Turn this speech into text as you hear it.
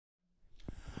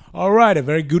All right, a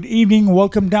very good evening.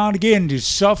 Welcome down again to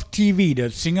Soft TV, the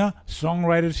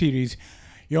singer-songwriter series.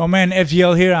 Your man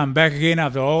FGL here. I'm back again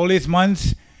after all these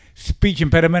months, speech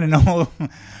impediment and all.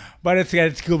 But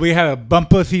it's cool. We have a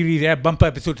bumper series, bumper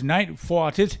episode tonight, 4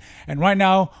 artists. And right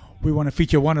now, we want to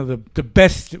feature one of the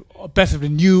best of the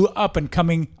new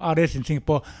up-and-coming artists in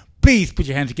Singapore. Please put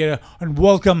your hands together and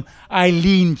welcome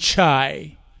Eileen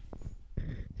Chai.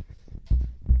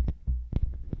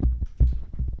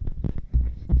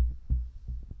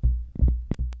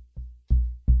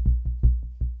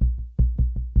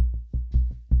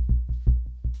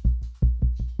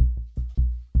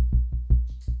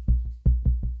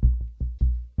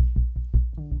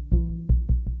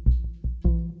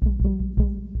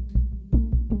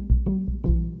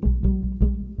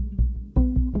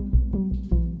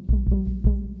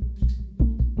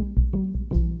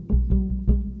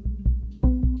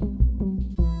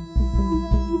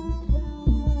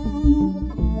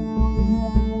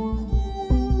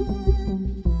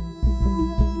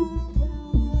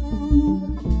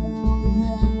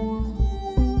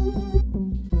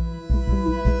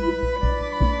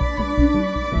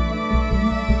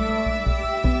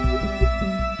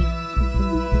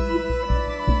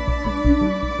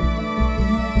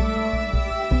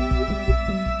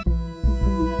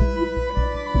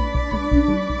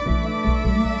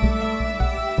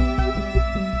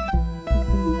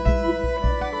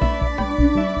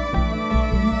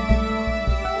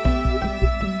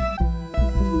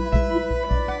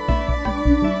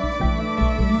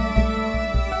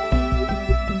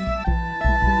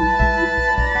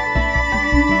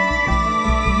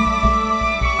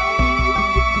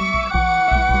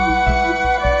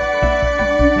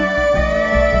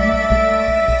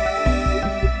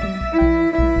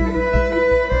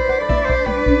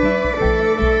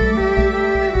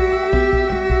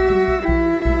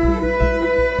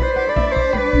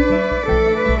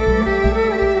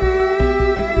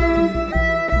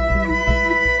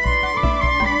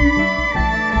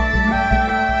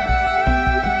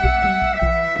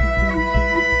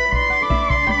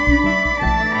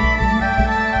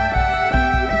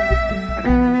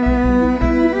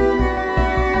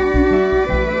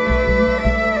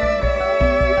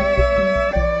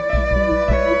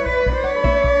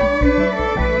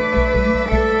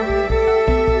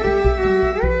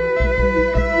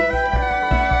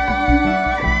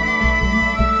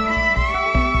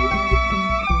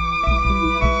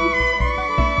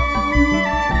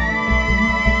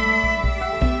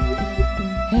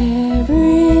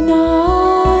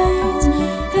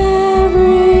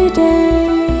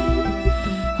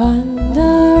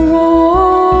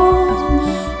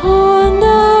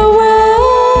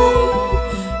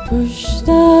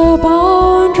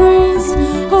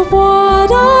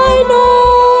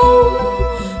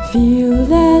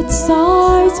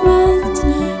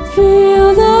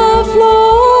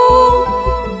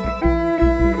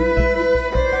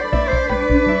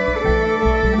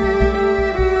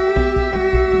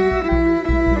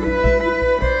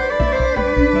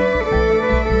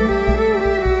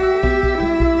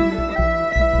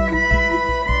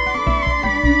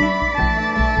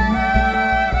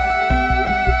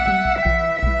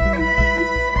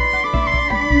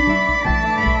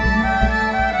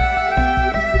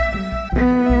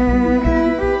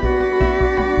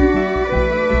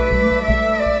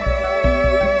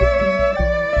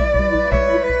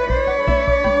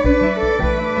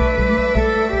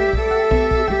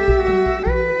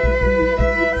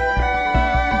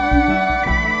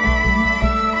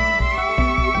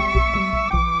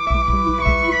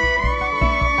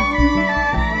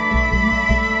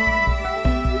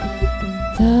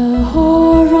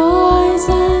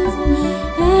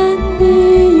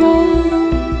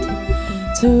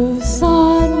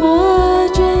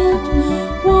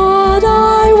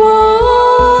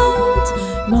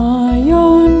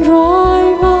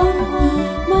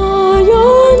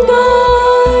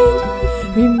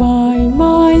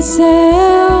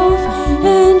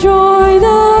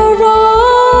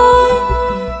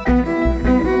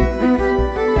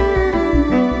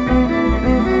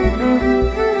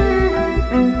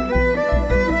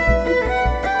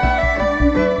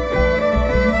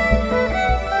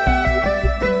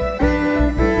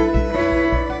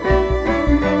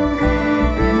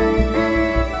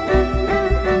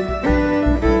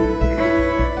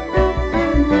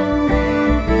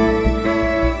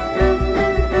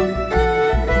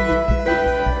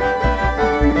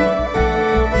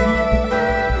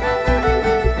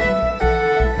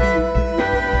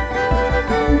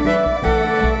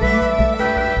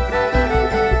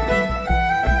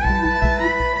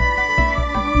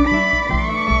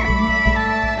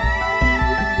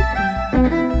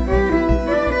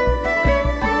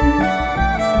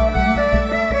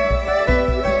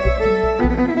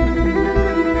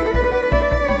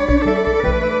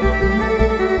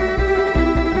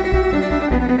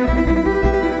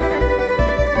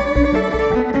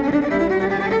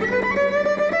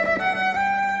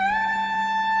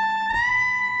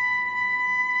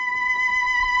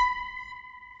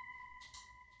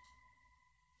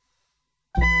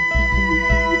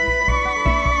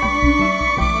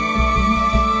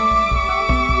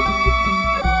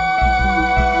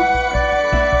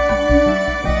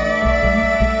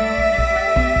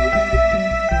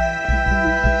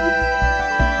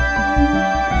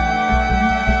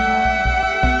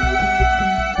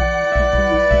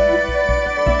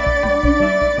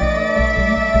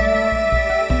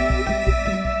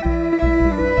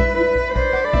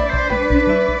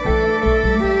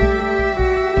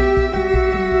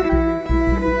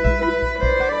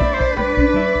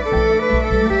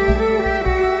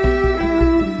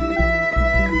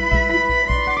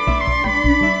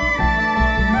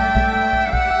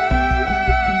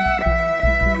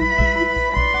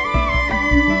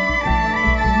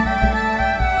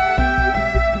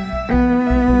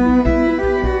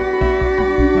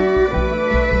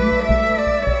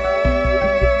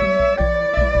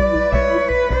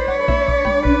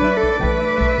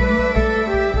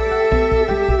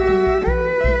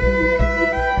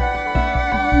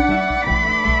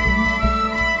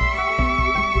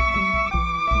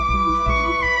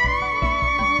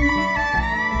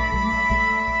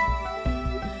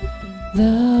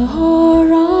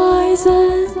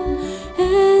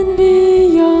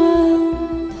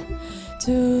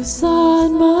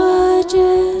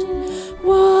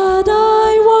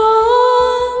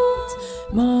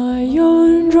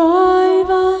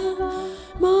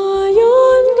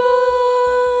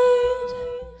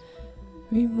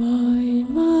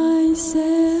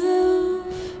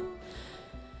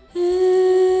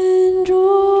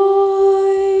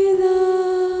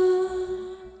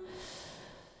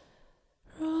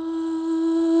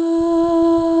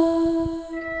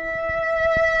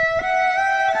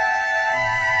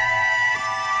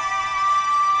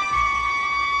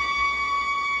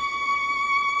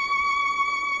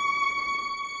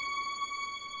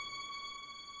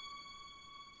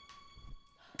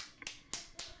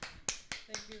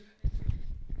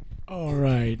 All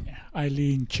right,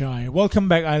 Eileen Chai. Welcome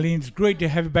back, Eileen. It's great to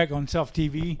have you back on Self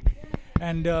TV.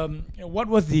 And what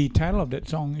was the title of that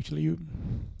song, actually? You.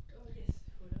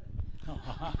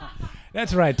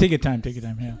 That's right. Take your time. Take your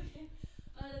time. Yeah.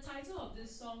 The title of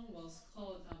this song was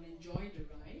called "Enjoy the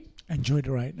Ride." Enjoy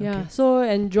the ride. Okay. Yeah. So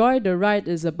 "Enjoy the Ride"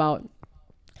 is about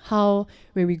how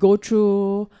when we go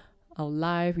through our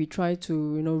life, we try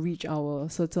to reach our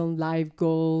certain life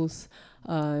goals.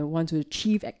 Want to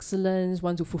achieve excellence,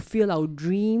 want to fulfill our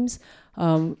dreams.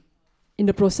 In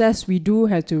the process, we do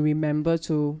have to remember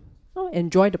to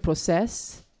enjoy the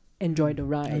process, enjoy the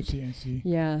ride. I see.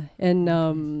 Yeah, and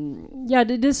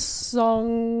this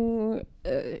song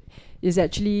is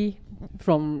actually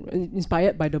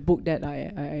inspired by the book that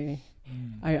I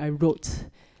wrote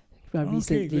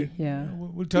recently. Good. Yeah,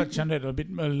 we'll touch on that a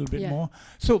little bit more.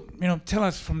 So tell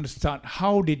us from the start,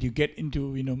 how did you get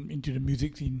into the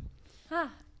music scene?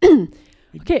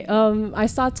 Okay, I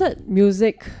started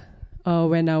music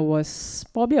when I was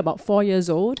probably about 4 years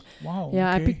old. Wow.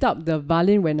 Yeah, okay. I picked up the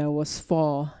violin when I was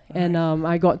 4. And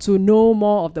I got to know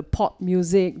more of the pop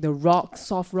music, the rock,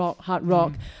 soft rock, hard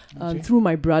rock, through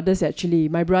my brothers actually.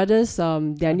 My brothers,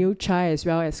 Daniel Chai as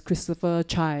well as Christopher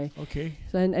Chai. Okay.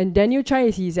 So, and Daniel Chai,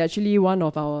 he's actually one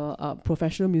of our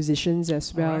professional musicians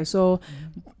as well. Right. So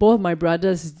both my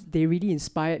brothers, they really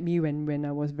inspired me when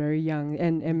I was very young.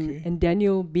 And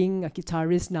Daniel being a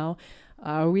guitarist now,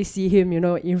 I always see him,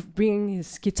 bringing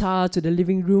his guitar to the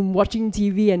living room, watching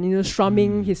TV and,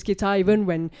 strumming his guitar even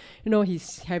when,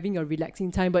 he's having a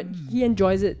relaxing time, but he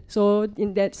enjoys it. So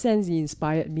in that sense, he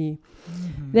inspired me.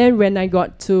 Then when I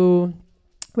got to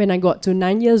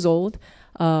 9 years old,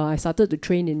 I started to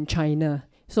train in China.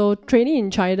 So training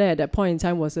in China at that point in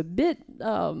time was a bit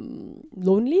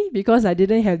lonely because I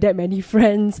didn't have that many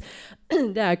friends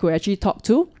that I could actually talk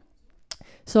to.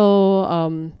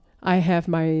 So I have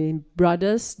my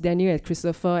brothers, Daniel and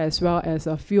Christopher, as well as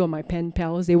a few of my pen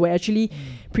pals. They would actually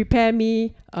prepare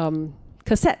me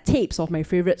cassette tapes of my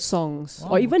favorite songs,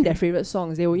 or even their favorite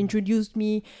songs. They will introduce to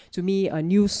me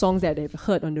new songs that they've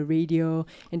heard on the radio,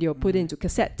 and they will put it into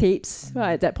cassette tapes.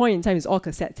 Right, at that point in time, it's all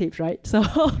cassette tapes, right? So,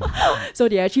 so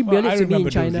they actually built it to me in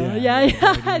China. Those,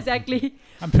 yeah, exactly.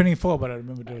 I'm 24, but I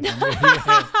remember those.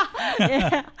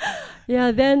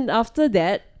 Yeah. Then after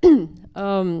that,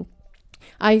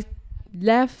 I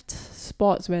left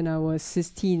sports when I was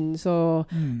 16. So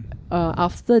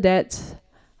after that,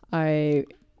 I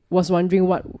was wondering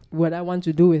what would I want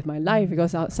to do with my life,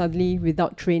 because suddenly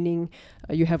without training,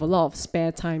 you have a lot of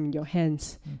spare time in your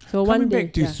hands. So Coming one day,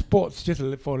 back to sports just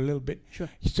for a little bit. Sure.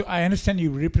 So I understand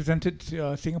you represented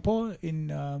Singapore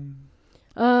in.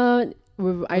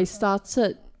 I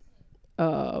started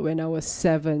when I was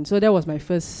 7, so that was my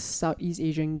first Southeast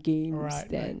Asian Games. Right.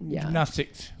 Then, yeah,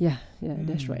 Gymnastics. yeah,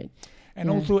 that's right. And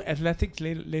also athletics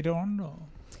later on.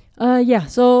 Yeah.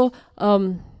 So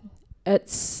at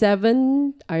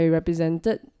 7, I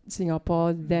represented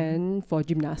Singapore then for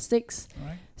gymnastics.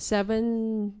 Right.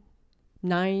 7,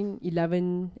 9,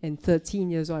 11, and 13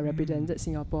 years old, I represented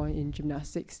Singapore in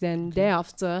gymnastics. Then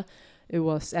thereafter, it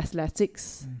was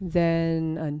athletics,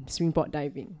 then springboard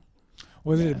diving.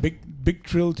 Was it a big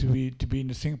thrill to be in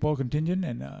the Singapore contingent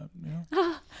and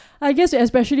I guess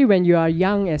especially when you are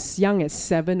young as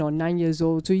 7 or 9 years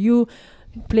old, to you,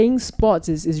 playing sports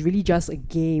is really just a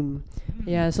game.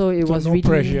 Yeah, so it was no really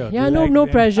pressure. Yeah, no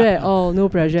pressure at all, no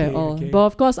pressure at all. Okay. But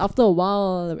of course, after a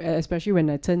while, especially when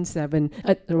I turned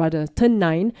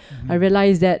 9, I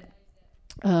realized that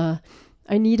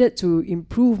I needed to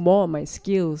improve more on my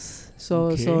skills.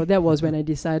 So that was when I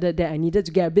decided that I needed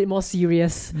to get a bit more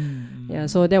serious. Yeah,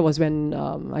 so that was when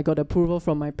I got approval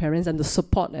from my parents and the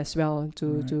support as well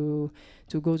to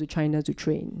go to China to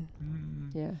train.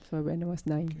 Yeah, so when I was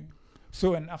 9. Okay.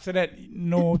 So and after that,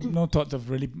 no thoughts of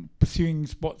really pursuing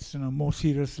sports on a more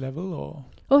serious level, or?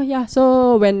 Oh yeah,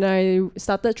 so when I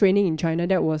started training in China,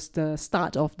 that was the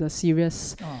start of the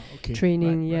serious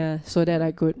training. Right. So that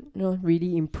I could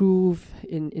really improve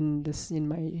in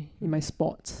my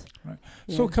sports. Right.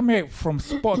 Yeah. So coming back from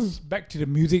sports back to the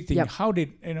music thing, how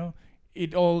did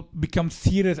it all become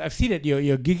serious? I see that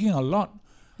you're gigging a lot.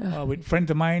 With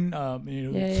friends of mine,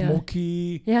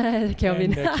 Smokey,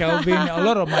 Kelvin, and, Kelvin, a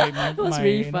lot of my it was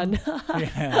really fun.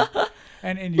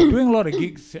 And you're doing a lot of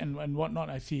gigs and whatnot.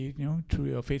 I see through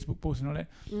your Facebook posts and all that.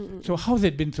 So how's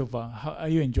it been so far? How, are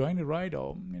you enjoying the ride,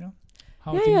 or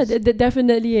how?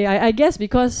 Definitely. I guess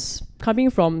because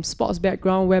coming from sports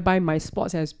background, whereby my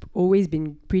sports has always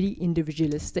been pretty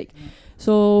individualistic.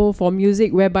 So for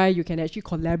music, whereby you can actually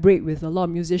collaborate with a lot of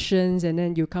musicians, and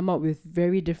then you come up with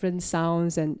very different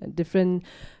sounds and different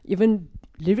even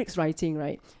lyrics writing,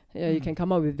 right? You can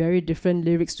come up with very different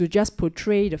lyrics to just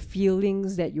portray the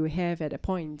feelings that you have at a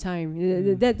point in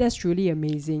time. That's truly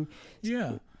amazing.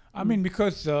 Yeah, I mean,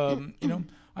 because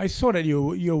I saw that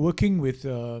you're working with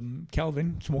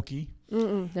Calvin Smokey.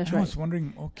 That's I right. was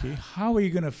wondering, okay, how are you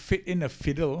going to fit in a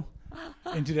fiddle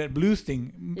into that blues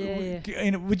thing?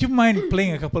 Would you mind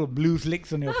playing a couple of blues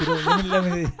licks on your fiddle?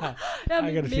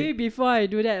 Maybe before I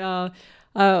do that,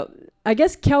 I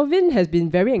guess Kelvin has been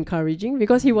very encouraging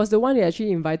because he was the one who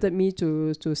actually invited me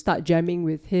to start jamming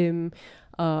with him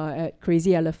at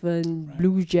Crazy Elephant,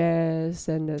 Blue Jazz,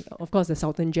 and of course the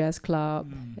Southern Jazz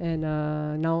Club, and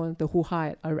now the Hoo Ha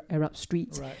at Arab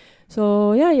Street. Right.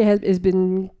 So yeah, it's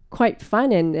been quite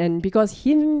fun, and because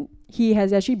he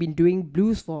has actually been doing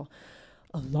blues for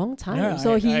a long time, Yeah,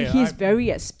 so he's very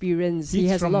experienced. He's he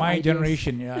has from a lot my of ideas.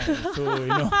 generation,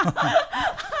 so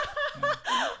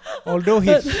Although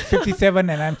he's 57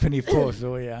 and I'm 24,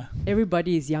 so yeah.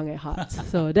 Everybody is young at heart,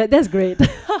 so that's great.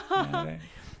 Right.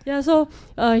 Yeah, so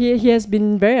he has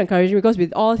been very encouraging because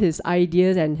with all his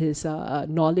ideas and his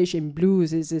knowledge in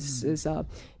blues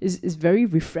is very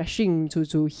refreshing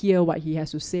to hear what he has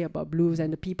to say about blues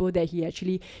and the people that he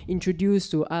actually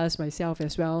introduced to us, myself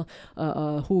as well,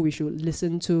 who we should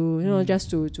listen to,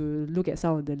 just to look at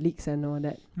some of the leaks and all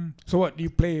that. So what, do you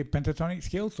play pentatonic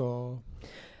scales or?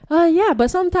 Yeah,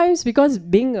 but sometimes because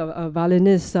being a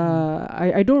violinist,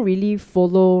 I don't really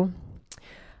follow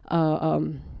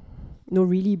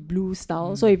really blues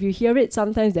style. So if you hear it,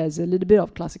 sometimes there's a little bit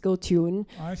of classical tune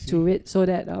to it, so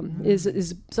that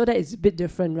it's a bit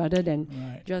different rather than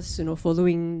just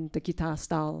following the guitar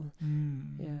style.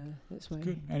 Yeah, that's why.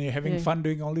 Good. And you're having fun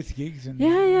doing all these gigs. And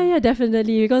yeah,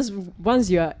 definitely. Because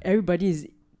once everybody is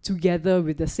together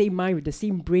with the same mind, with the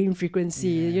same brain frequency,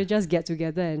 you just get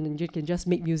together and you can just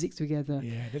make music together.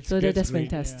 Yeah, that's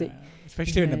fantastic.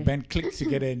 Especially when the band clicks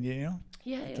together and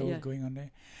it's all going on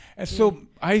there. And so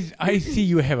I see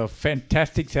you have a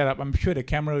fantastic setup. I'm sure the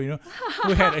camera,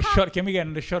 we had a shot. Can we get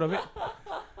another shot of it?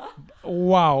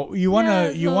 Wow, you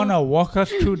wanna walk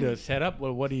us through the setup?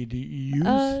 Or what do you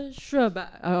use? Sure, but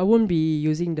I won't be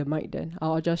using the mic then.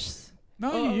 I'll just.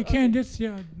 No, you can just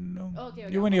Okay.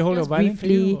 You want to hold a violin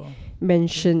briefly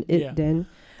mention it then.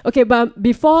 Okay, but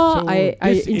before I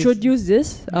introduce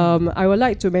this, I would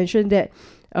like to mention that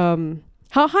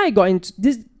how I got into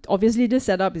this. Obviously, this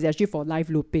setup is actually for live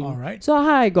looping. All right. So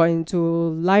how I got into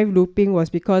live looping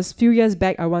was because a few years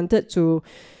back I wanted to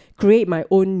create my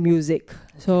own music.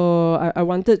 So I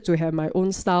wanted to have my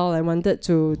own style. I wanted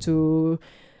to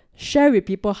share with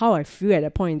people how I feel at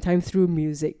that point in time through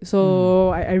music. So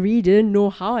I really didn't know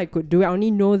how I could do it. I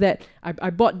only know that I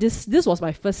bought this. This was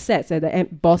my first set at the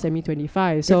Boss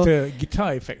ME25. So it's a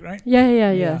guitar effect, right?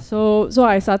 Yeah. So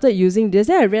I started using this.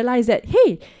 Then I realized that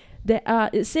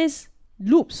it says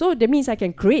loop, so that means I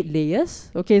can create layers.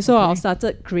 So I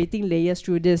started creating layers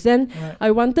through this. Then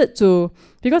I wanted to,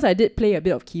 because I did play a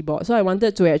bit of keyboard, so I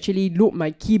wanted to actually loop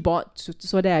my keyboard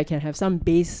so that I can have some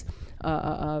bass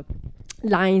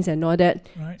lines and all that,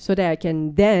 so that I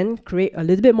can then create a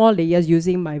little bit more layers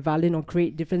using my violin or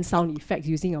create different sound effects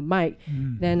using a mic.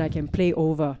 Then I can play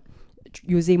over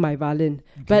using my violin.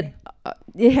 But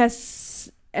it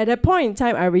has, at that point in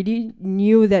time, I already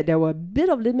knew that there were a bit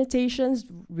of limitations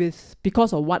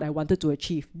because of what I wanted to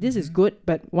achieve. This is good,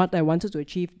 but what I wanted to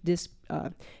achieve, this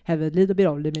have a little bit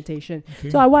of limitation.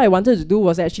 So what I wanted to do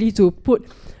was actually to put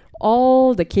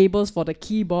all the cables for the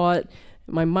keyboard,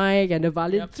 my mic and the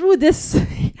violin through this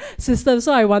system.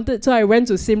 So I went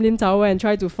to Sim Lim Tower and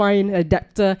tried to find an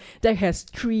adapter that has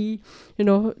 3,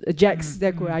 jacks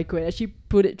that I could actually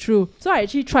put it through. So I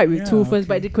actually tried with 2 first,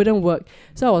 but it couldn't work.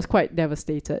 So I was quite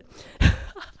devastated.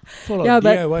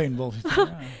 DIY involved.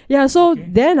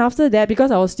 Then after that,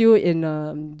 because I was still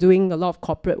in doing a lot of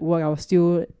corporate work, I was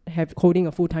still holding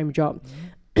a full-time job,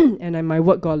 and then my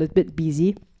work got a little bit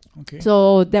busy.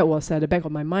 So that was at the back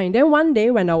of my mind. Then one day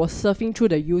when I was surfing through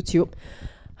the YouTube,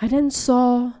 I then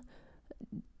saw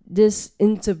this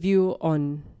interview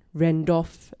on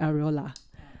Randolph Areola.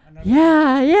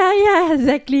 Yeah,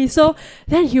 exactly. So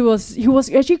then he was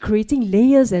actually creating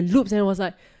layers and loops, and I was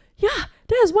like,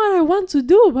 that's what I want to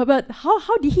do. But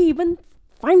how did he even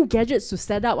find gadgets to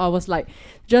set up? I was like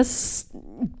just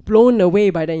blown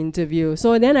away by the interview.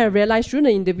 So then I realized through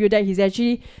the interview that he's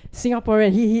actually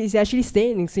Singaporean. He's actually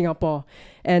staying in Singapore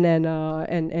and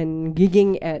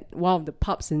gigging at one of the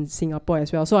pubs in Singapore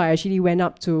as well. So I actually went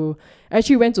to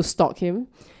stalk him.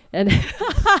 And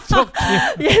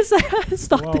yes, I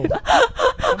stalked him.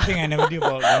 Something I never knew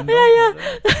about.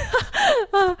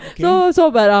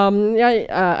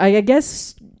 I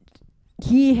guess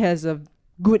he has a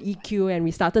good EQ, and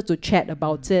we started to chat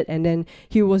about it, and then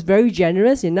he was very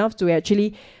generous enough to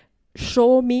actually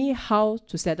show me how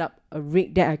to set up a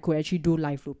rig that I could actually do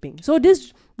live looping. So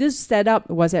this setup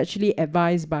was actually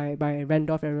advised by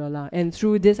Randolph Areola, and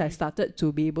through this I started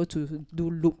to be able to do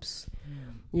loops.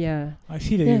 Yeah. I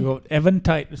see that you got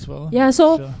Eventide as well. Yeah,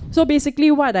 so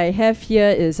basically what I have here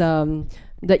is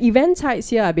the event types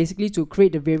here are basically to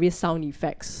create the various sound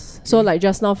effects. So like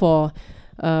just now for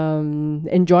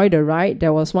Enjoy the Ride,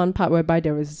 there was one part whereby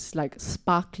there was like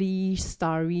sparkly,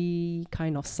 starry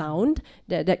kind of sound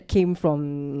that came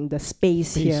from the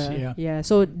space here. Yeah,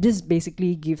 so this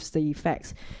basically gives the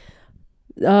effects.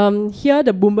 Here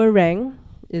the boomerang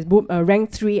is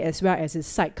rank 3 as well as its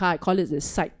sidecar. I call it the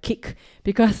sidekick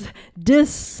because this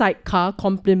sidecar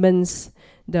complements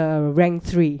the rank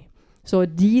 3. So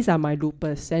these are my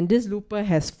loopers, and this looper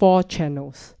has 4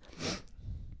 channels.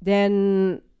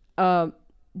 Then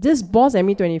this Boss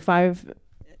ME25,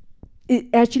 it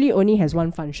actually only has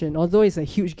one function, although it's a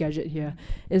huge gadget here.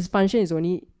 Its function is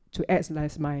only to act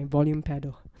as my volume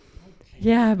pedal.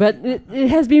 Yeah, but it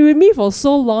has been with me for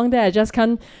so long that I just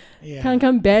can't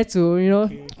bear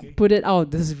to put it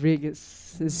out. This rig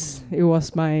it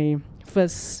was my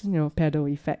first pedal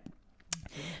effect.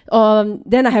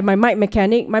 Then I have my mic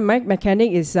mechanic. My mic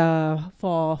mechanic is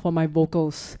for my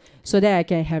vocals, so that I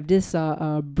can have this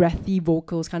breathy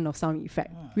vocals kind of sound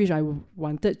effect, which I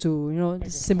wanted to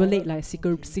simulate like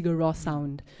Sigur Rós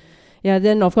sound. Yeah,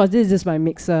 then of course this is my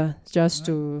mixer, just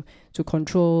to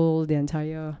control the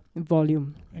entire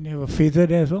volume. And you have a phaser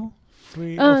there as well?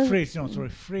 Phrase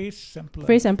sampler.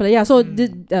 Phrase sampler, yeah. So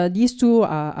these two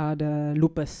are the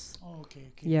loopers. Oh,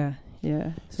 okay. Yeah.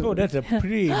 So that's a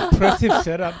pretty impressive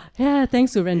setup. Yeah,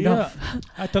 thanks to Randolph. Yeah.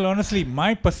 I tell honestly,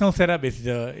 my personal setup is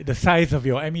the size of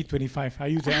your ME25. I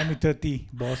use the ME30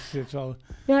 Boss as well.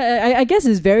 Yeah, I guess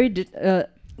it's very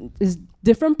it's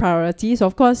different priorities.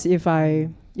 Of course, if I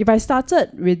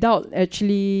started without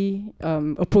actually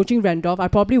approaching Randolph, I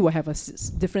probably would have a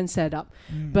different setup.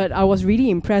 But I was really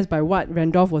impressed by what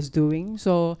Randolph was doing.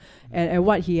 So and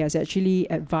what he has actually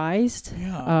advised,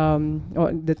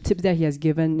 or the tips that he has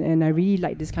given, and I really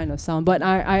like this kind of sound. But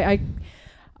I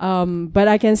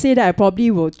can say that I probably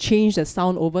will change the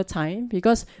sound over time,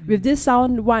 because with this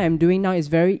sound, what I'm doing now is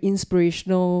very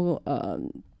inspirational.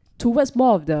 Towards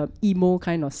more of the emo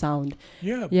kind of sound.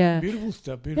 Yeah. Beautiful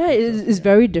stuff. It's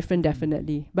very different,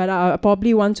 definitely. But I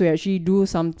probably want to actually do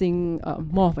something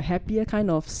more of a happier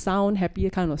kind of sound, happier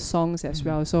kind of songs as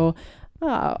well. So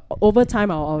over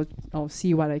time, I'll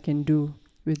see what I can do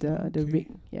with the rig.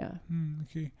 Yeah.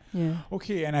 Okay. Yeah.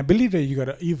 Okay, and I believe that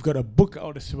you've got a book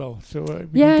out as well. So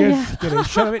get a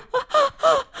shot of it.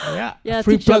 Yeah.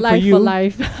 Free Teach Your Life for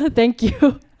Life. Thank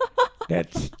you.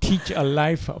 That's Teach a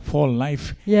Life for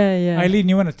Life. Yeah. Eileen,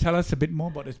 you want to tell us a bit more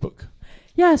about this book?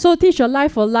 Yeah, so Teach Your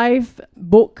Life for Life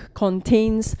book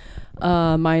contains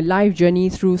my life journey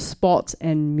through sports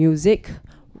and music.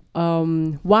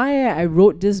 Why I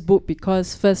wrote this book,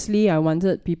 because firstly, I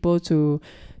wanted people to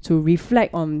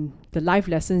reflect on the life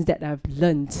lessons that I've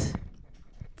learned.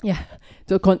 Yeah,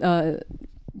 to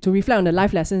reflect on the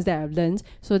life lessons that I've learned,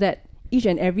 so that each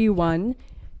and every one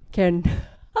can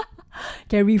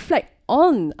reflect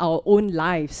on our own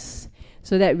lives,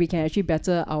 so that we can actually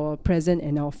better our present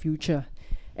and our future.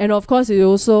 And of course, it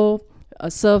also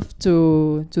serves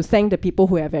to thank the people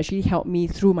who have actually helped me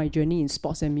through my journey in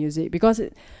sports and music, because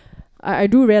I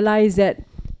do realize that,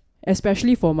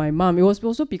 especially for my mom, it was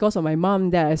also because of my mom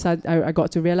that I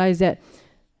got to realize that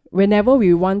whenever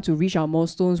we want to reach our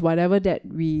milestones, whatever that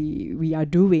we are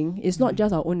doing, it's not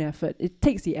just our own effort. It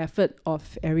takes the effort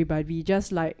of everybody.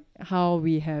 Just like how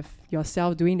we have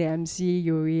yourself doing the MC,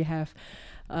 we have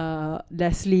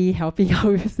Leslie helping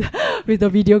out with the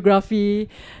videography,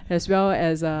 as well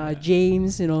as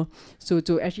James, so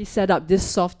to actually set up this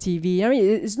soft TV. I mean,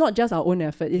 it's not just our own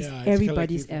effort, it's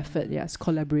everybody's effort. Yeah, it's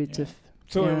collaborative.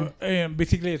 So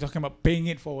basically you're talking about paying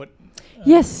it forward.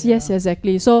 Yes,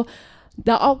 exactly. So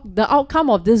the outcome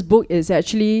of this book is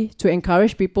actually to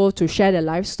encourage people to share their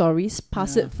life stories,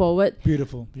 pass it forward.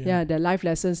 Beautiful. Yeah, their life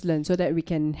lessons learned, so that we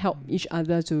can help each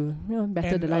other to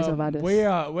better the lives of others.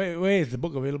 Where is the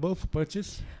book available for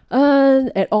purchase?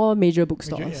 At all major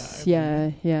bookstores.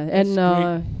 And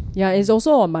it's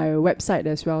also on my website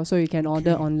as well, so you can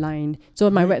order online. So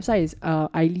my website is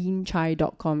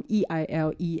eileenchai.com,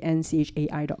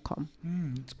 EILENCHAI.com.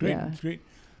 It's great. It's great.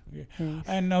 Okay.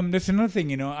 And there's another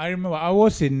thing, I remember I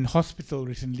was in hospital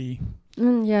recently.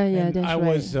 That's I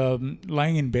was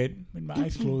lying in bed with my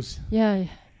eyes closed. Yeah.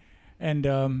 And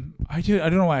I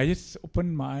don't know why, I just happened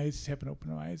to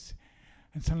open my eyes,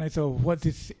 and suddenly I saw, what's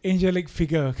this angelic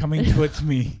figure coming towards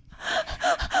me?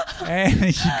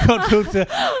 And she got closer.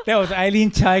 That was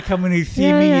Eileen Chai coming to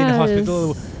see me in the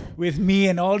hospital. with me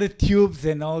and all the tubes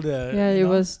and all the. Yeah, it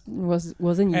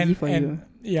wasn't easy for you.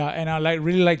 Yeah, and I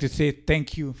really like to say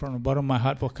thank you from the bottom of my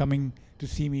heart for coming to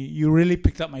see me. You really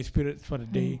picked up my spirits for the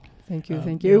day. Thank you,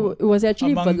 thank you. It was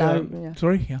actually Valari.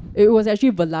 Sorry, yeah. It was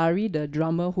actually Valari, the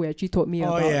drummer, who actually told me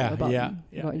about you.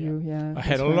 Yeah, I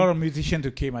had a lot of musicians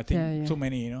who came. I think so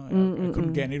many. You know, I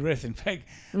couldn't get any rest. In fact,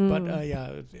 but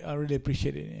I really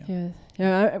appreciate it.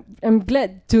 I'm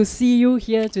glad to see you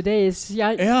here today. It's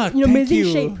amazing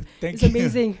shape. It's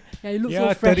amazing. Yeah, you look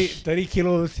so fresh. 30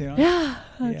 kilos. You know. Yeah.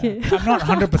 Okay. I'm not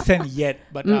 100% yet,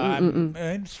 but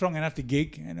I'm strong enough to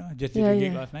gig. You know, just did a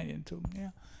gig last night, and so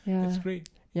it's great.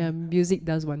 Yeah, music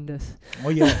does wonders. Oh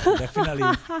yeah, definitely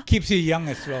keeps you young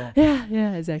as well.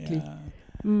 Yeah, exactly.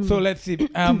 Yeah. So let's see.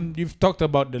 You've talked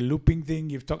about the looping thing.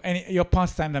 You've talked your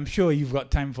pastimes. I'm sure you've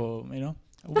got time for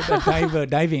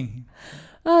diving.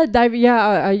 Diving.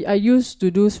 Yeah, I used to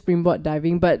do springboard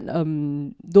diving, but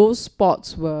those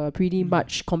sports were pretty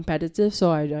much competitive,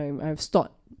 so I've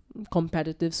stopped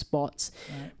competitive sports.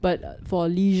 Right. But for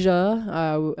leisure,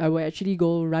 I will actually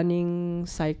go running,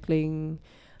 cycling.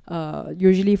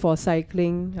 Usually for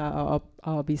cycling,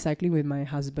 I'll be cycling with my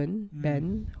husband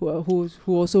Ben, who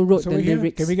also wrote the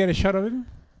lyrics. Can we get a shot of him?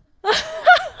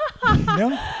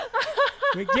 No.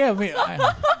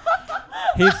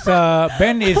 His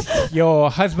Ben is your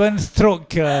husband's stroke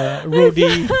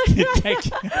roadie.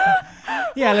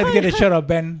 Yeah, let's get a shot of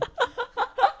Ben.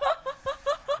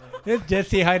 Let's just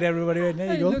say hi to everybody.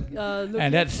 There you go. Look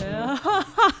and that's.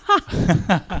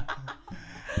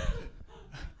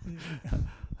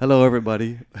 Hello,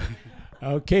 everybody.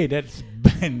 Okay, that's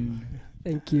Ben.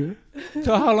 Thank you.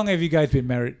 So, how long have you guys been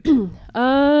married?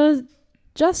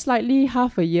 Just slightly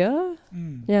half a year.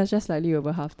 Yeah, just slightly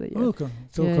over half the year. Okay.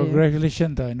 So,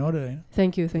 congratulations in order.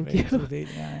 Thank you.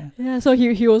 Yeah. So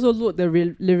he also wrote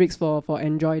the lyrics for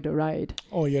 "Enjoy the Ride."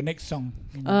 Oh, your next song.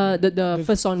 The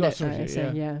first song that I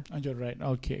sang. Yeah. Enjoy the Ride.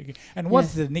 Okay. And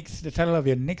what's the title of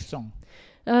your next song?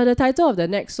 The title of the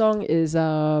next song is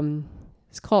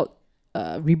it's called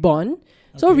Reborn.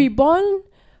 Okay. So Reborn,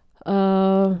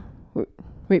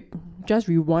 wait, just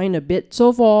rewind a bit.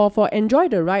 So for Enjoy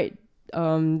the Ride,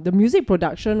 the music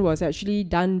production was actually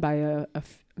done by a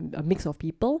mix of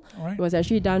people. Right. It was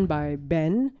actually done by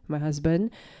Ben, my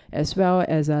husband, as well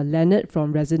as Leonard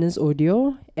from Resonance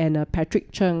Audio and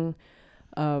Patrick Chung.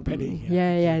 Paddy.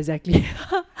 Yeah, exactly.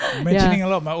 Mentioning a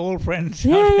lot of my old friends.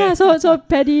 Yeah. So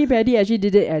Paddy actually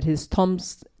did it at his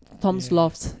Tom's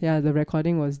Loft. Yeah, the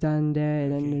recording was done there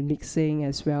and then the mixing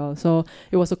as well. So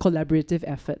it was a collaborative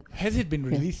effort. Has it been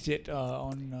released yet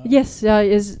on? Yes,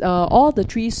 is all the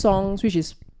 3 songs, which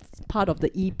is part of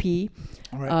the EP,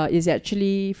 is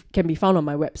actually can be found on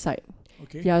my website.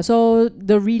 Okay. Yeah, so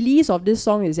the release of this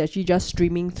song is actually just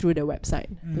streaming through the website.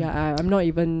 Yeah, I'm not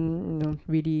even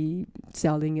really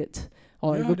selling it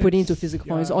or even putting it into physical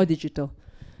form. It's all digital.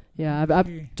 Yeah,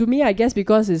 to me, I guess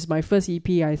because it's my first EP,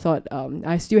 I thought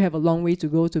I still have a long way to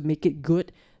go to make it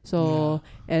good. So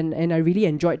and I really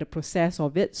enjoyed the process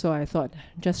of it. So I thought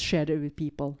just share it with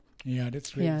people. Yeah,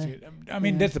 that's great. Yeah. I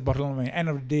mean, that's the bottom line. End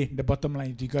of the day, the bottom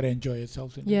line is you gotta enjoy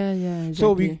yourself. Exactly.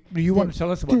 So do you want to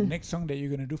tell us about the next song that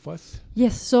you're gonna do for us?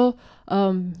 Yes. So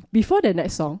before the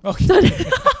next song,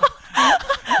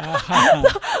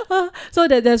 so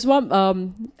there's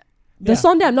one. The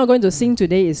song that I'm not going to sing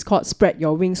today is called Spread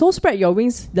Your Wings. So Spread Your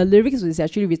Wings, the lyrics was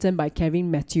actually written by Kevin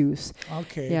Matthews.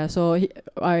 Okay. Yeah, so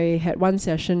I had one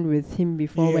session with him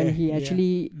before when he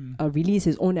actually released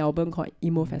his own album called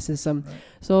Emo Fascism. Right.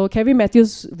 So Kevin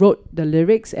Matthews wrote the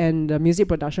lyrics and the music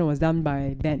production was done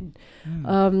by Ben.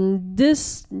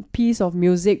 This piece of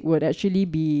music would actually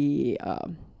be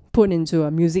put into a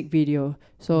music video.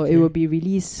 So it will be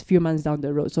released a few months down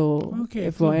the road. So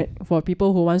for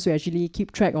people who wants to actually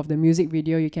keep track of the music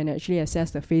video, you can actually access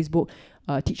the Facebook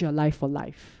Teach Your Life for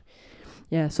Life.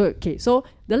 Yeah, so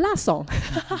the last song,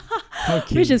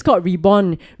 which is called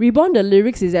Reborn. Reborn, the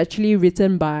lyrics is actually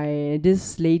written by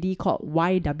this lady called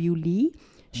Y.W. Lee.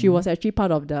 She was actually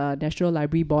part of the National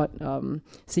Library Board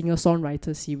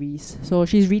singer-songwriter series. So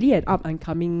she's really an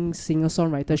up-and-coming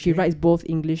singer-songwriter. She writes both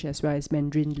English as well as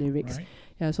Mandarin lyrics. Right.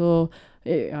 Yeah, so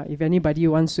if anybody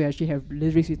wants to actually have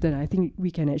lyrics written, I think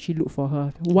we can actually look for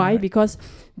her. Why? Right. Because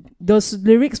those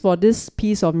lyrics for this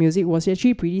piece of music was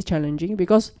actually pretty challenging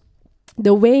because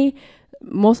the way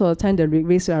most of the time the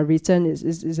lyrics are written is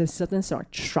a certain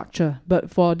structure.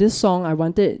 But for this song, I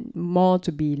wanted more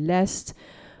to be less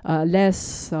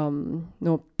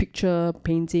picture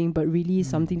painting, but really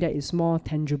something that is more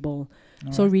tangible.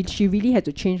 So she really had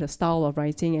to change the style of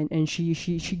writing, and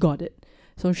she got it.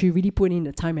 So she really put in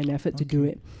the time and effort to do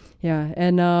it. Yeah,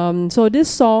 and so this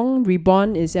song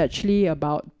Reborn is actually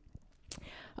about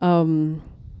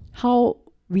how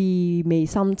we may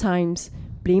sometimes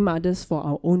blame others for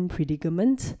our own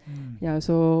predicament. Yeah,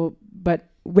 so, but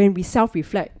when we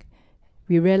self-reflect,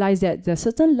 we realize that there are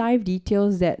certain life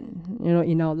details that,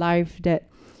 in our life that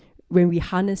when we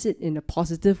harness it in a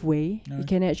positive way, it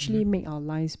can actually make our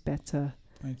lives better.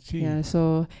 I see. Yeah,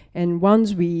 so, and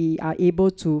once we are able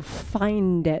to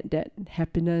find that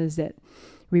happiness, that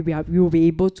we will be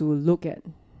able to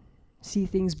see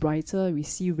things brighter, we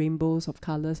see rainbows of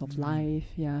colors of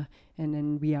life, and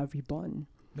then we are reborn.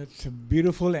 That's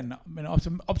beautiful and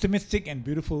optimistic and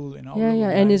beautiful.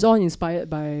 And it's all inspired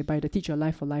by the Teach Your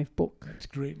Life for Life book. That's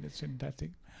great. That's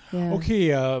fantastic. Yeah.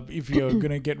 Okay, if you're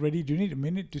gonna get ready, do you need a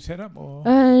minute to set up or?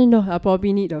 No, I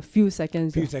probably need a few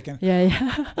seconds.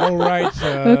 Yeah. All right.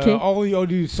 Okay. All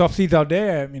you softies out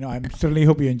there, I certainly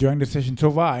hope you're enjoying the session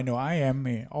so far. I know I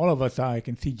am. All of us are. I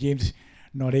can see James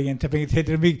nodding and tapping his head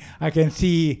to me. I can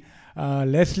see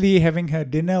Leslie having her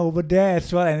dinner over there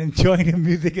as well and enjoying the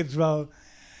music as well.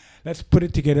 Let's put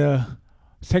it together.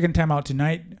 Second time out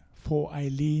tonight for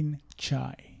Eileen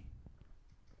Chai.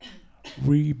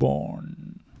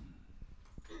 Reborn.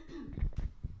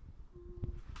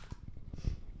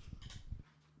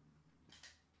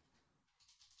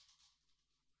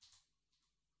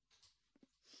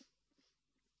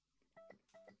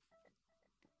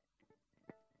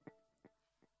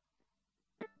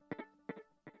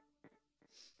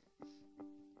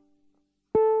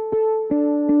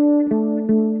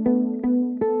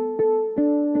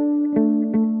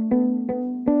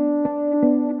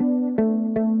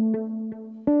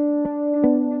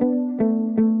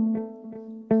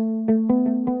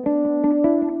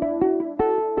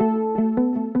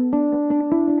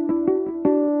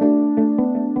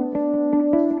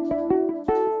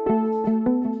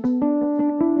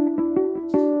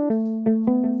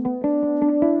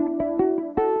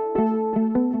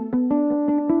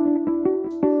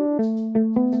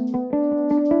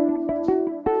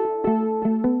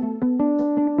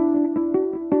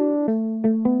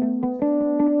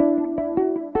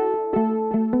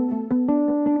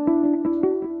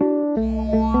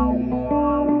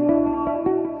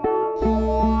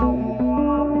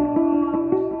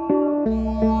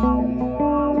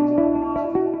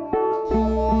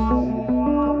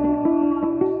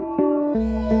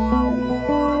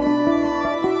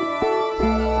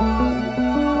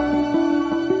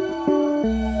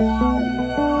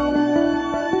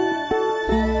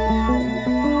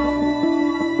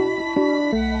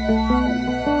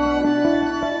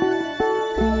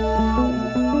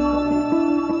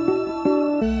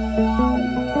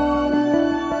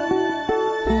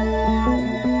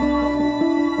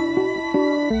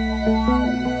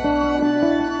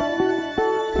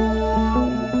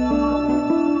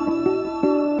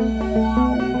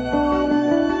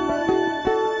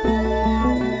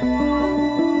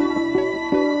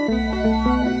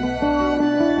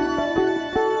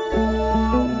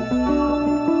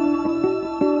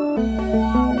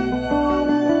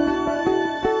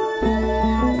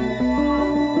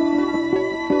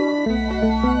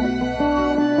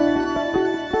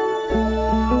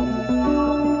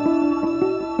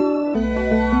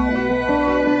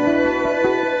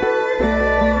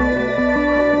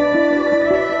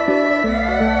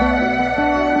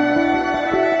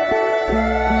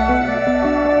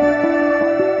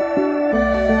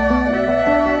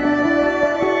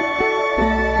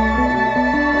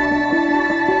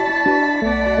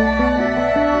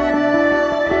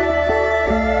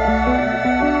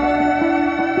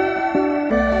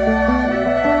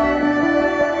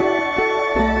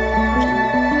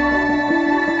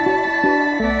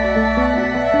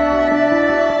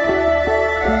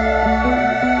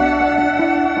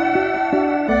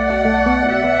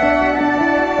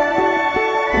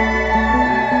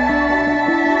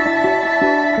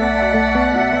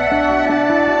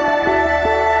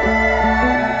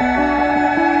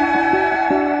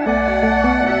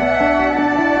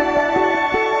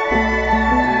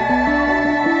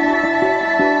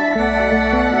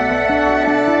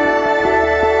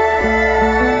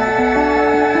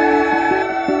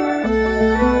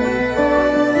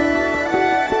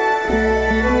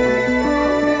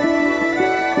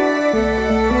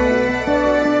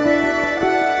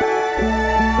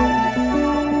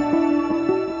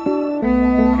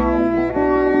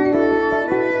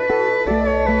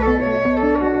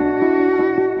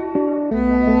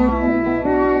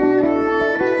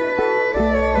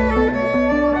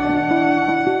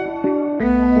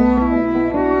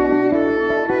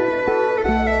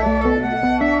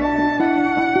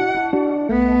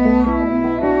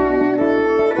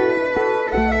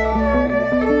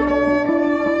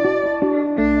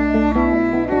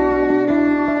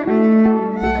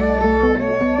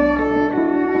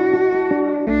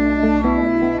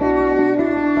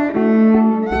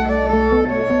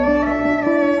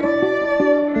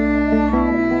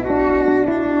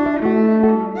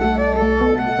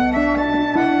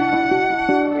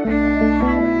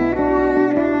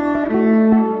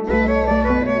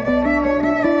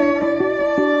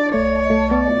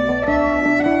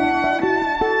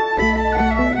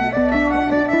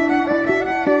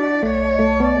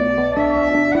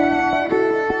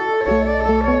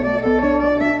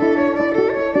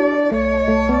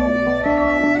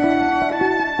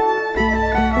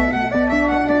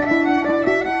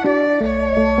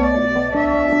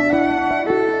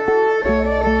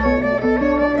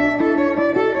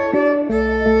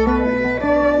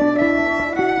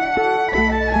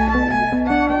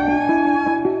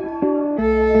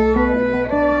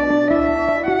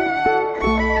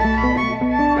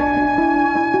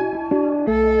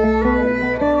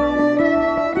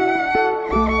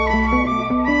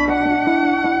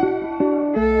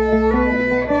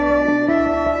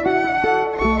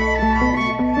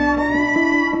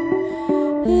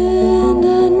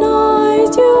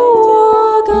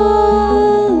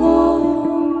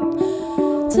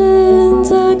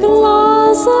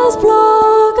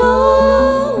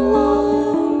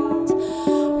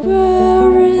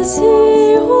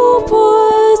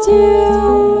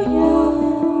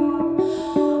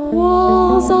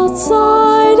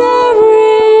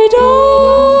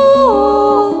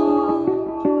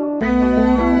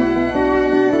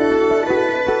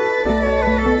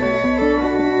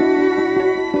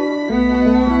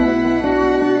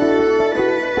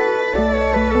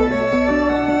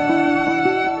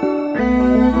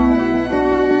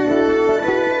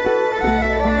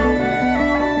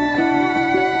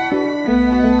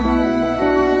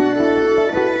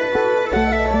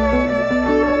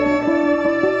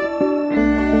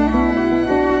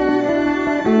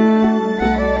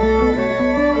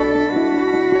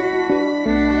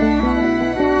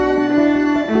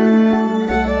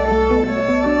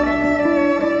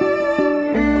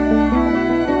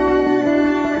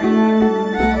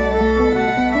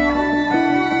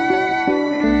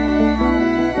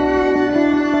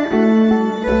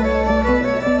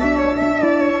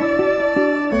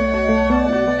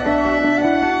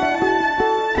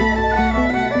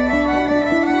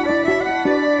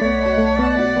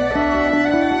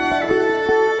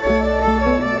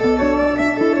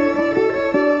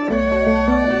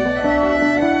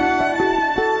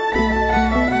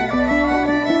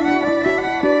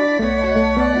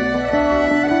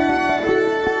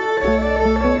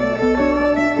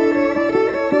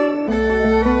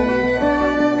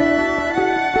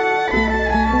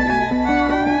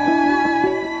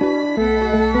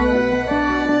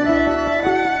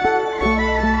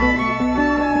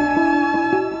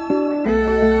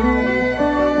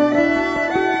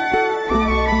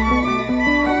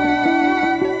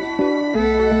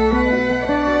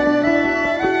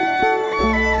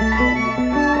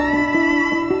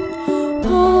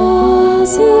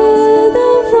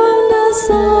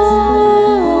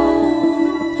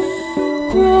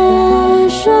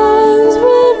 questions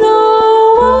with no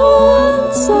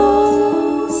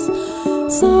answers.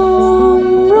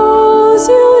 Some roads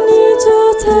you need to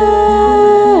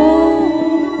take.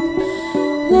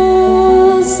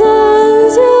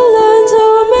 Lessons you learn to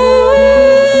make.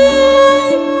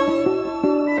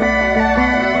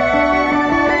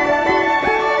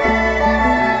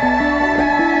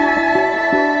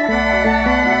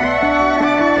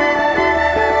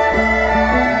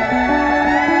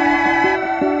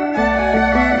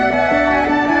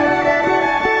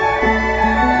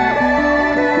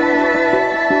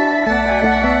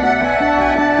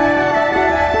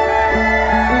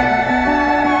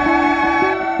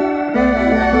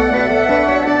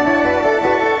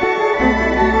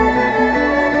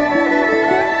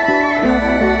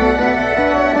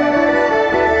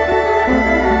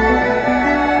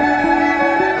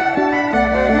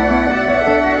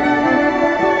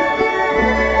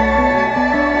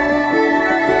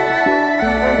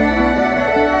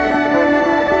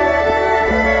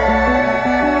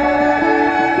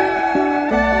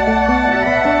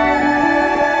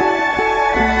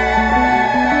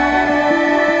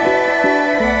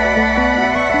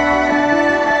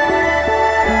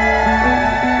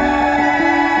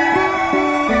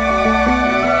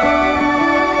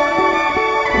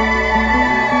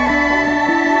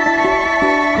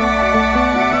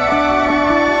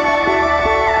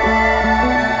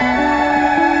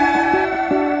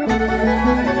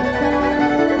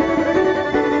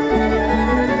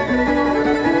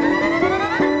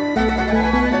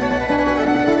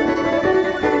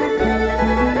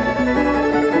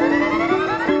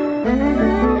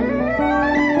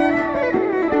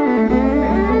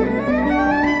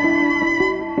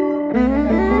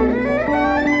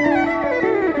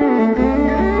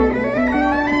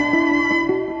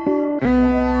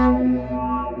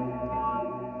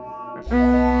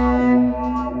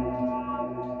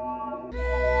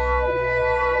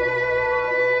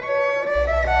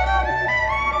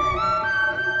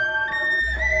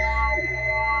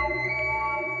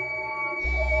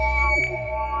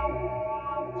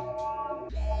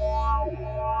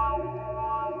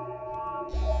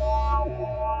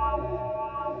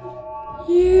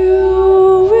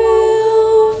 You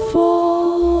will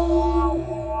fall,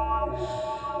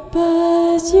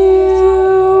 but you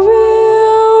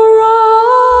will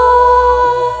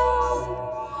rise.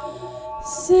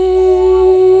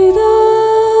 See the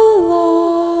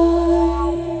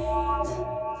light.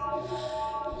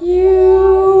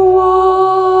 You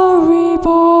are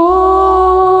reborn.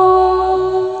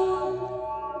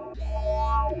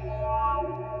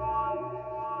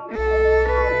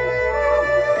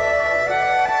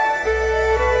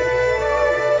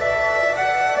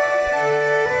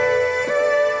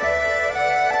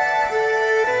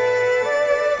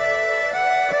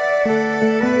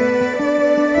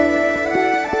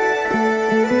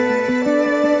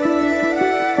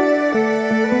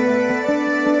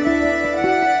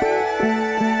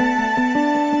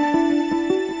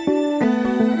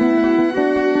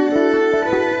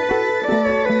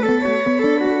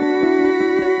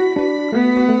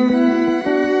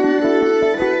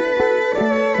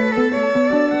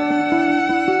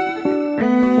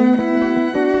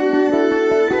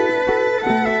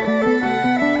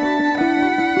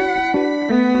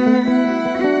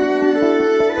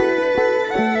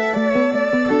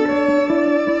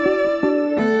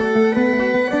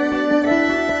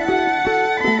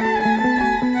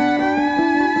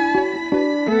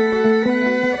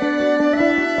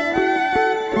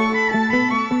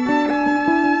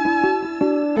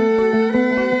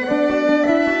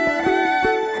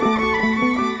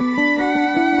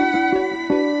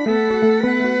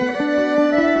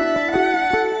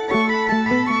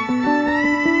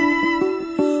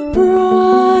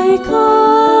 Bright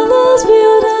colors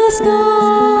fill the sky,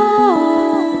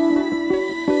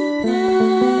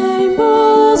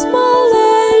 rainbows smile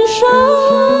and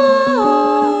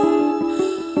shine.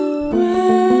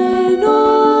 When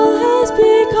all has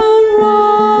become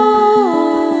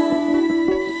right,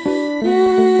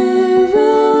 every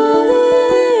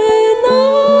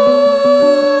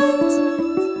night.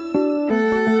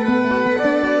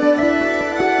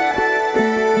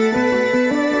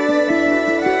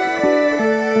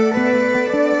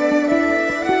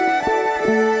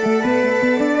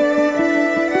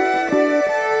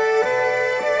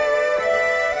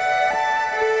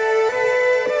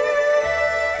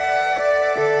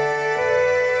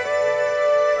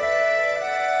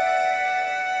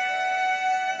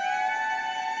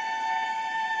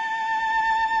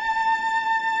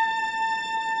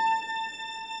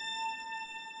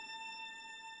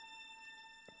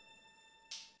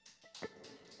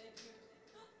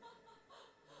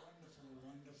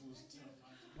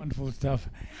 Wonderful stuff.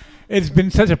 It's been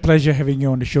such a pleasure having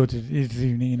you on the show this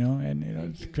evening,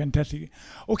 and it's fantastic.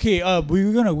 Okay,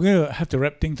 we're gonna have to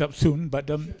wrap things up soon, but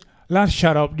last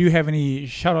shout out. Do you have any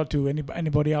shout out to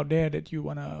anybody out there that you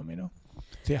wanna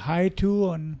say hi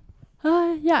to?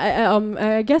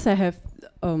 I guess I have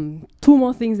two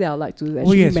more things that I'd like to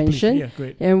actually mention. Please. Yeah,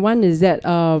 great. And one is that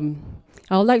I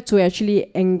would like to actually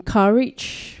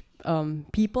encourage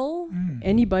people,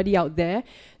 anybody out there,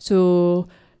 to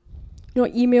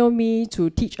email me to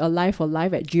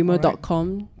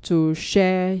teachaliveforlife@gmail.com to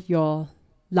share your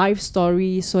life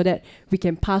story so that we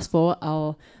can pass forward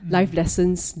our life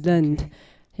lessons learned. Okay.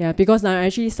 Yeah, because I'm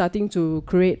actually starting to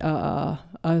create a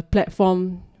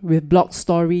platform with blog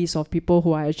stories of people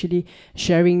who are actually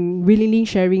willingly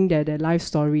sharing their life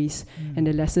stories and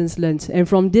the lessons learned. And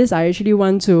from this, I actually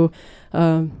want to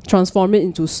transform it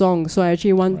into songs. So I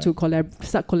actually want to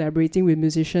start collaborating with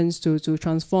musicians to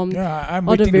transform I'm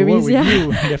all the various. With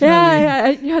you,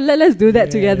 let's do that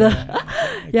together.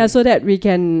 Okay. So that we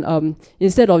can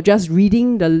instead of just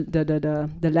reading the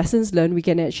lessons learned, we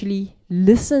can actually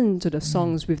listen to the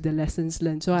songs with the lessons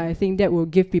learned. So I think that will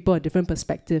give people a different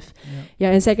perspective.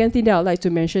 And second thing that I'd like to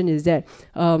mention is that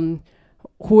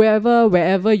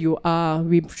wherever you are,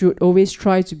 we should always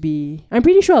try to be, I'm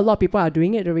pretty sure a lot of people are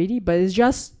doing it already, but it's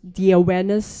just the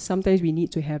awareness. Sometimes we need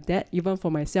to have that, even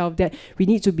for myself, that we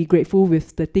need to be grateful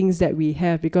with the things that we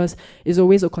have, because it's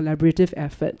always a collaborative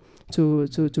effort to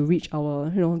reach our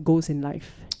goals in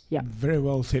life. Very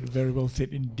well said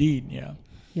indeed.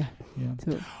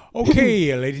 So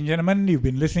okay, ladies and gentlemen, you've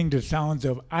been listening to sounds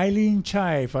of Eileen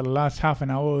Chai for the last half an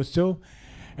hour or so,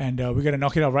 and we're going to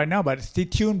knock it out right now, but stay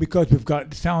tuned because we've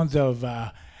got the sounds of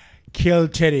Kiel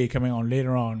Chetty coming on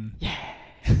later on.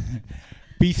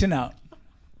 Peace and out.